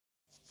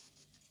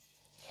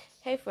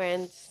Hey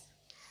friends,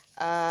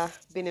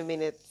 been a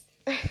minute.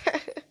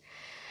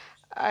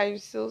 I'm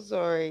so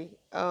sorry.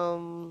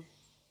 Hmm.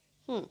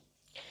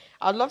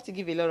 I'd love to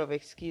give a lot of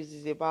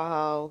excuses about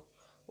how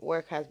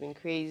work has been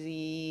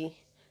crazy.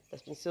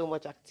 There's been so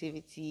much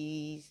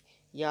activities,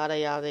 yada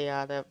yada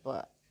yada.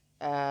 But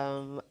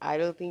I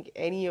don't think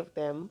any of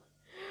them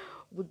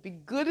would be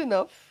good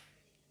enough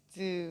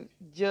to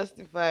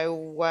justify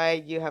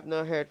why you have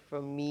not heard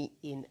from me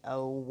in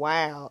a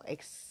while,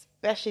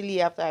 especially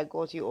after I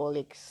got you all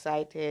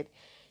excited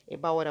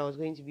about what I was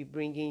going to be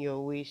bringing your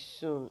way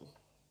soon.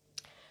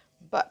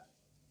 But,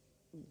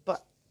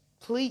 but,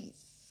 please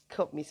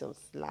cut me some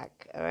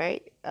slack, all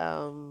right?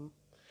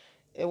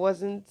 It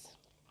wasn't,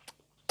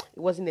 it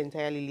wasn't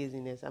entirely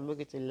laziness. I'm not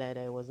going to lie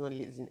that it was not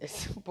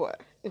laziness,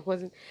 but it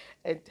wasn't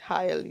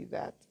entirely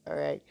that, all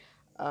right?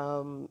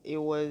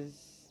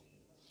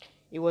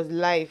 It was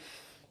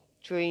life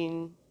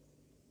throwing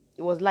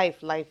it was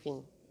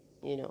lifing,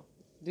 you know,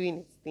 doing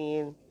its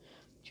thing,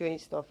 throwing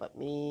stuff at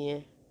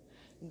me.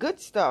 Good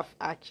stuff,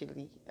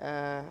 actually.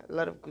 A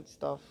lot of good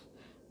stuff.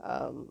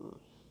 Um,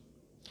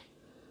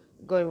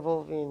 got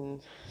involved in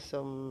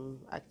some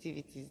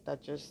activities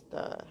that just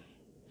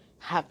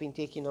have been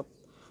taking up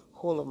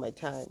whole of my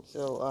time.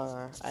 So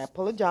I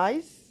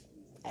apologize.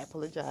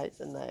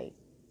 And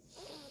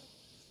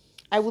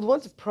I would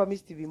want to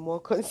promise to be more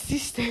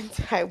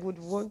consistent. I would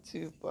want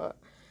to, but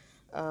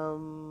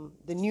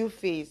the new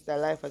phase that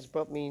life has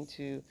brought me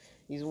into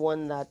is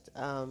one that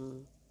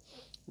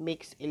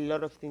makes a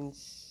lot of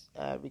things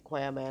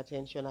require my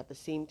attention at the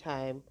same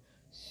time.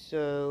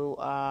 So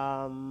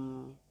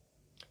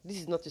this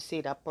is not to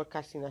say that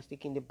podcasting has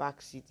taken the back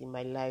seat in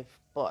my life,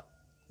 but,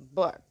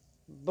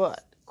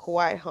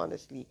 quite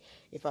honestly,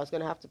 if I was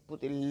gonna have to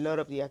put a lot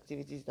of the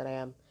activities that I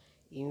am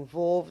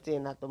involved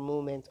in at the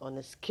moment on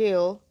a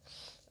scale,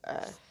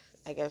 uh,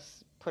 I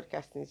guess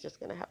podcasting is just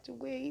gonna have to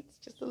wait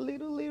just a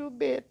little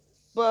bit.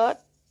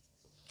 But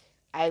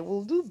I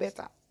will do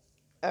better.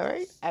 All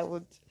right, I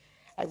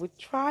would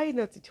try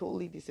not to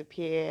totally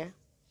disappear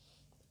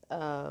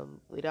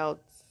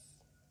without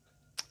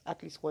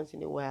at least once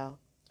in a while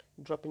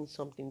dropping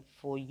something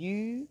for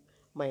you,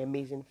 my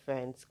amazing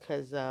friends.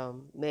 Because,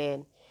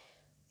 man,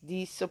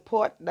 the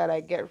support that I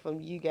get from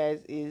you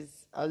guys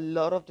is a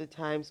lot of the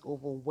times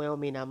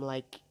overwhelming. I'm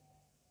like,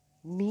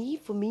 me,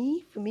 for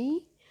me, for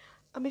me.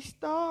 I'm a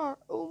star.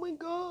 Oh my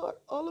God.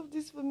 All of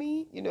this for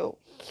me.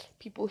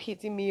 People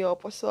hitting me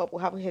up. What's up?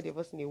 We haven't heard of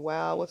us in a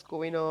while. What's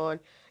going on?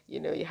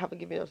 You haven't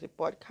given us a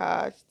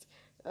podcast.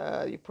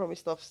 You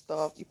promised us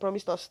stuff. You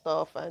promised us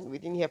stuff, and we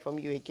didn't hear from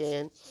you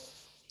again.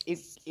 It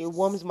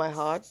warms my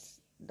heart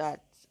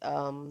that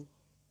um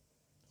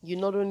you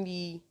not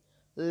only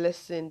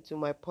listen to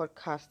my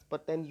podcast,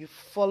 but then you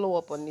follow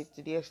up on it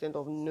to the extent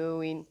of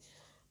knowing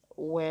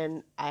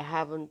when I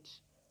haven't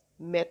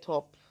met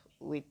up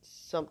with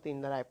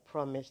something that I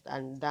promised,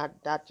 and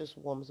that just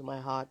warms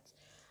my heart.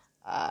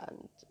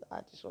 And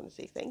I just want to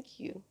say thank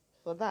you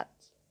for that.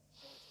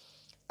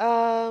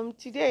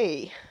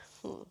 Today,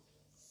 hmm,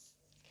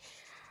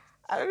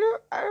 I don't know.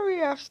 I don't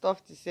really have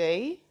stuff to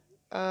say.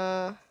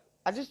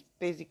 I just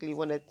basically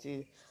wanted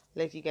to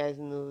let you guys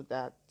know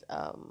that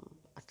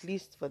at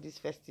least for this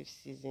festive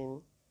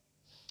season,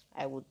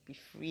 I would be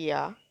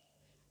freer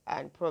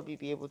and probably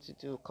be able to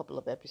do a couple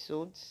of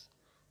episodes.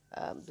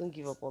 Don't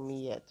give up on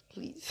me yet,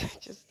 please.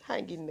 Just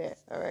hang in there,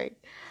 all right?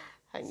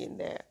 Hang in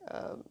there.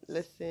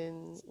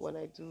 Listen when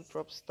I do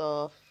drop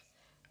stuff.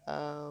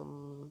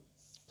 Um,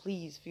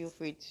 Please feel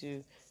free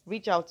to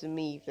reach out to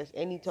me if there's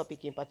any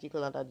topic in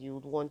particular that you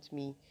would want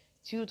me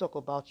to talk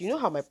about. You know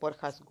how my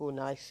podcasts go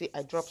now. I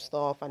drop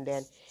stuff and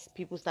then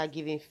people start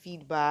giving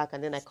feedback,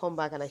 and then I come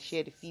back and I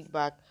share the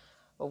feedback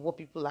of what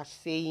people are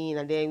saying,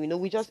 and then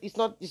we just it's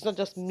not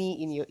just me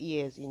in your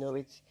ears.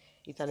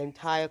 It's an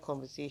entire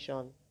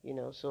conversation.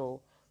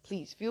 So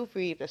please feel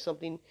free if there's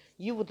something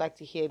you would like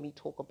to hear me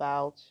talk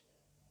about,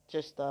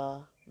 just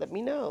let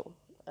me know.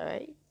 All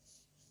right,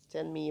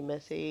 send me a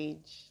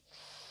message.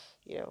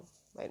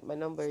 My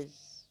number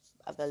is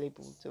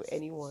available to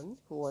anyone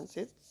who wants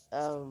it.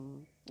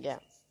 Yeah.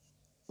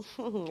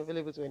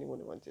 Available to anyone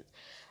who wants it.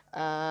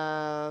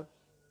 uh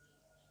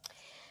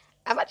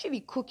I'm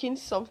actually cooking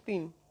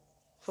something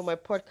for my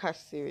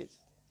podcast series.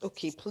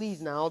 Okay, please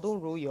now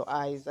don't roll your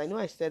eyes. I know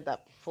I said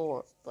that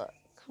before, but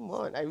come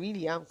on, I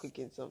really am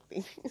cooking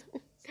something.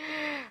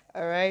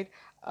 All right.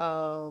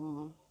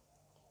 um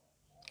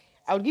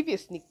I'll give you a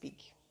sneak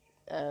peek.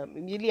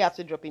 Immediately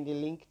after dropping the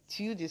link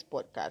to this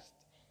podcast,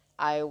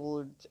 I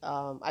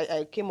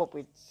came up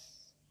with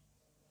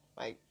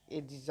like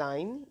a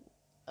design,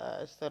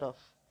 sort of,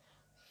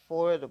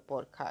 for the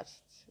podcast.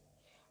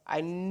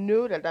 I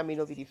know that may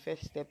not be the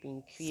first step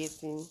in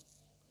creating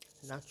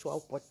an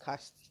actual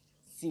podcast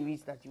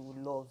series that you would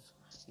love.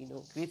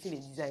 Creating a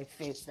design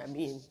first.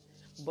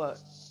 But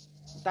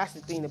that's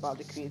the thing about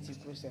the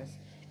creative process.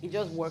 It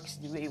just works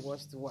the way it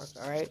wants to work.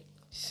 All right.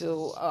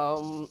 So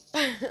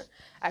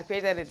I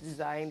created a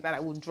design that I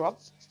would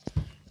drop.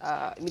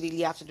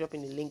 immediately after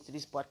dropping the link to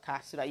this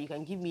podcast so that you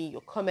can give me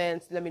your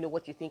comments. Let me know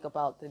what you think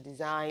about the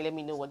design. Let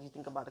me know what you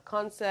think about the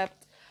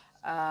concept.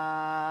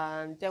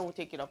 And then we'll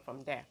take it up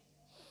from there.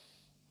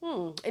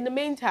 In the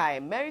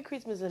meantime, Merry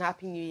Christmas and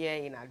Happy New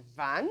Year in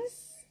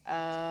advance.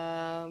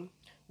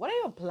 What are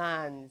your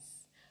plans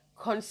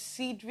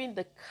considering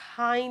the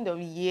kind of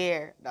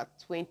year that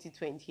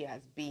 2020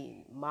 has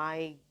been?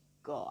 My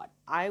God,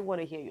 I want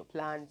to hear your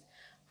plans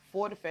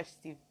for the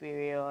festive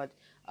period.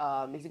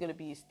 Is it going to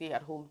be a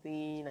stay-at-home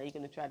thing? Are you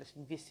going to try to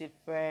visit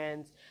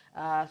friends?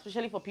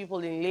 Especially for people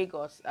in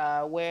Lagos,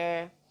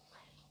 where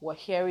we're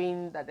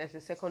hearing that there's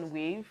a second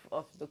wave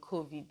of the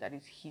COVID that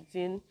is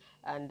hitting,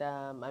 and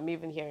I'm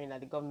even hearing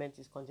that the government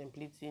is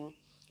contemplating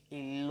a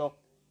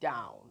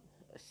lockdown,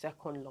 a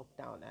second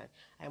lockdown. And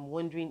I'm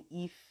wondering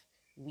if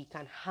we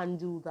can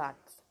handle that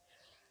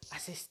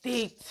as a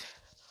state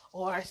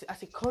or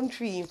as a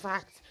country. In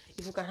fact,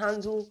 if we can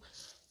handle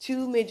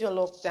two major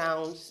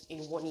lockdowns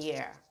in 1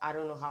 year. I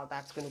don't know how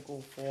that's going to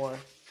go for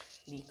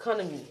the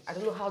economy. I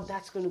don't know how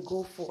that's going to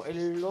go for a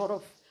lot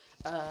of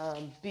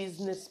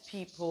business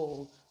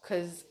people,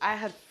 because I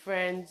had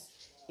friends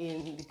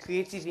in the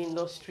creative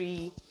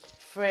industry,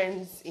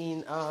 friends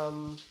in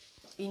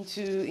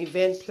into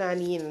event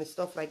planning and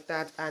stuff like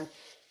that, and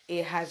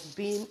it has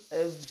been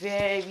a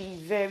very,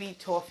 very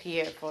tough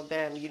year for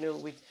them,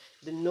 with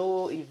the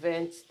no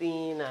events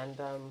thing. And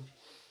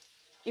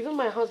even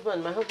my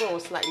husband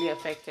was slightly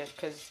affected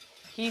because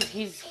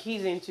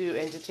he's into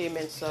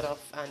entertainment sort of.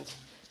 And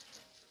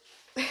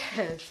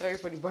sorry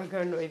for the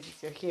background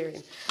noises you're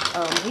hearing.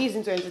 He's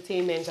into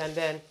entertainment, and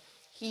then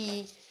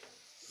he,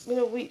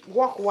 we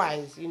work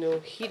wise,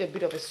 hit a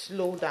bit of a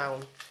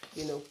slowdown,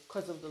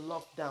 because of the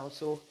lockdown.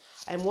 So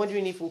I'm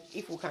wondering if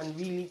we can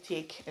really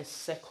take a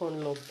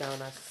second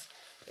lockdown as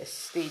a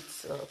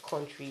state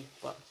country.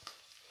 But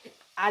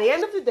at the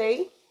end of the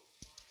day,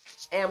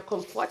 I am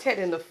comforted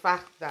in the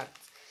fact that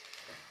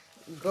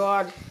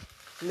God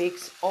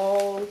makes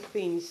all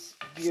things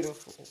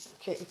beautiful.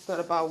 Okay, it's not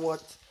about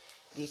what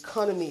the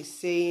economy is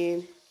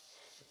saying.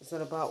 It's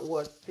not about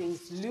what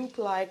things look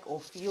like or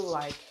feel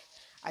like.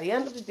 At the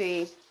end of the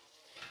day,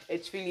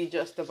 it's really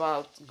just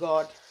about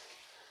God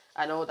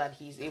and all that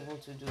He's able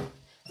to do.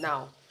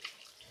 Now,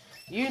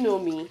 you know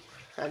me,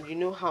 and you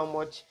know how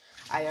much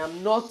I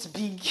am not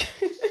big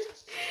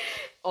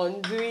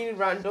on doing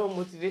random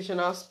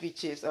motivational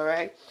speeches. All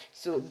right,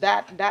 so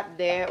that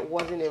there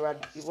wasn't a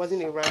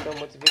random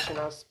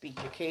motivational speech.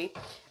 Okay,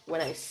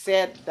 when I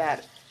said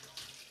that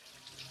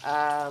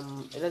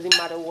it doesn't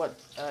matter what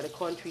the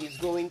country is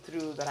going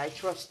through, that I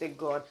trusted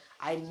God,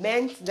 I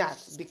meant that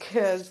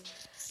because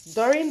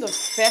during the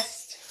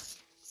first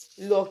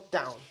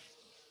lockdown,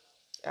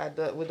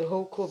 with the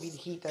whole COVID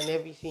hit and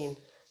everything,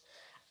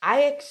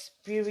 I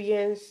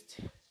experienced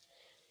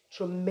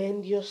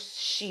tremendous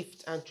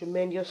shift and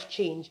tremendous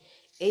change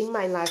in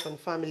my life and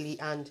family,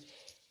 and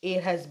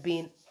it has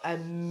been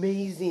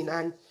amazing.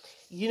 And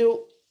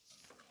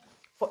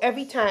for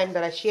every time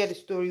that I share the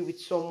story with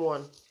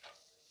someone,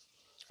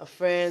 a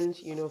friend,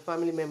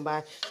 family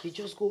member, they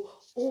just go,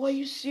 "Oh, are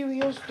you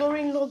serious?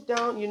 During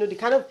lockdown?"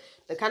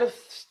 The kind of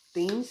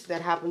things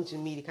that happened to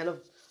me, the kind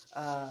of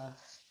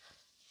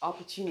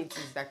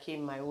opportunities that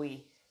came my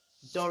way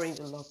during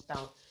the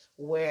lockdown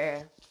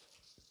were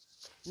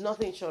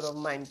nothing short of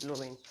mind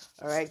blowing.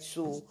 All right.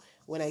 So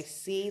when I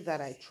say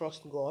that I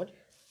trust God,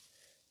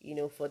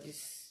 for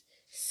this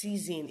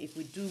season, if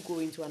we do go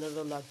into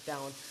another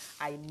lockdown,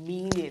 I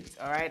mean it.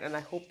 All right. And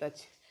I hope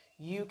that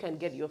you can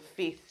get your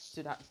faith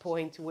to that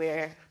point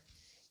where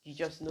you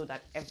just know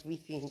that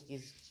everything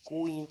is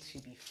going to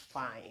be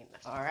fine.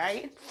 All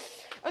right.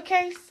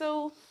 Okay.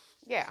 So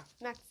yeah,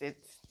 that's it.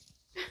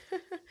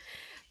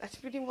 That's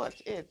pretty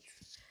much it.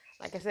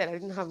 Like I said, I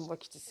didn't have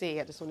much to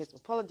say. I just wanted to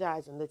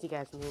apologize and let you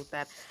guys know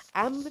that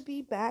I'm gonna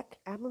be back.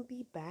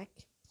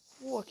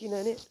 Working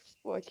on it.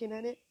 Working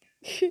on it.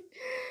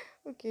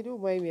 Okay,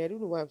 don't mind me. I don't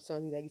know why I'm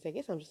sounding like this. I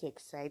guess I'm just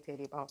excited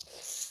about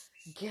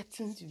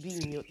getting to be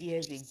in your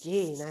ears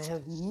again. I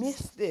have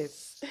missed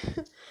this.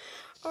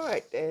 All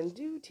right, then.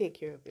 Do take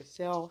care of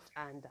yourself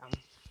and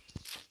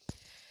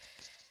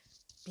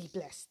be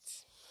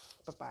blessed.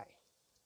 Bye bye.